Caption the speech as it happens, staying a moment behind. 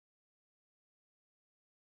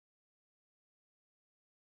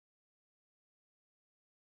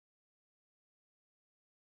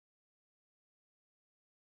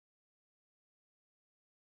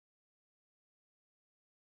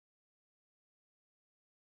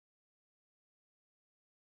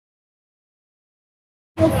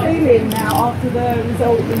What's your feeling now after the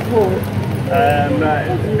result of the court?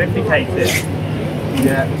 Vindicated.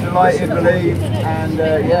 Yeah, delighted, relieved, and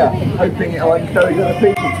yeah, hoping it'll encourage other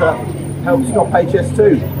people to help stop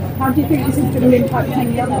HS2. How do you think this is going to impact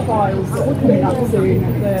any other trials that are coming up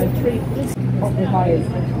soon, the treatment of the hires?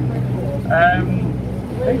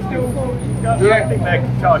 I think their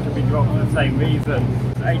charge will be dropped for the same reason.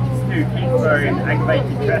 HS2 keeps throwing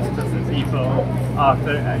aggravated trespass at people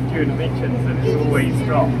after during evictions, and it's always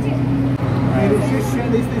dropped. It's just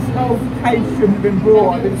this whole case shouldn't have been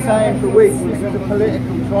brought. I've been saying for weeks this is a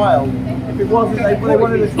political trial. If it wasn't, they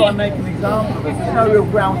wanted to try and make an example of us. There's no real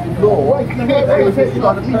ground in law. They were just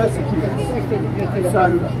trying to persecute us. So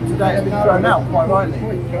today it's been thrown out, quite rightly.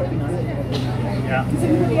 Yeah. Does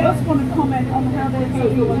anybody else want to comment on how they're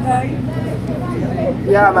feeling today?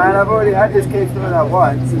 Yeah, man, I've already had this case thrown out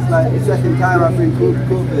once. It's like the second time I've been called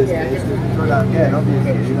for this case. It's thrown out again,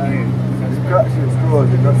 obviously. You know, there's cracks and straws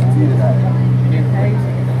and lots of tea today.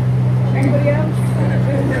 Anybody else?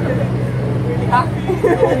 Really happy.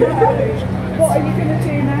 What are you going to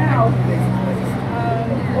do now?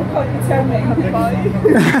 What can't you tell me?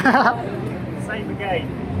 Same again.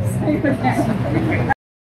 Same again.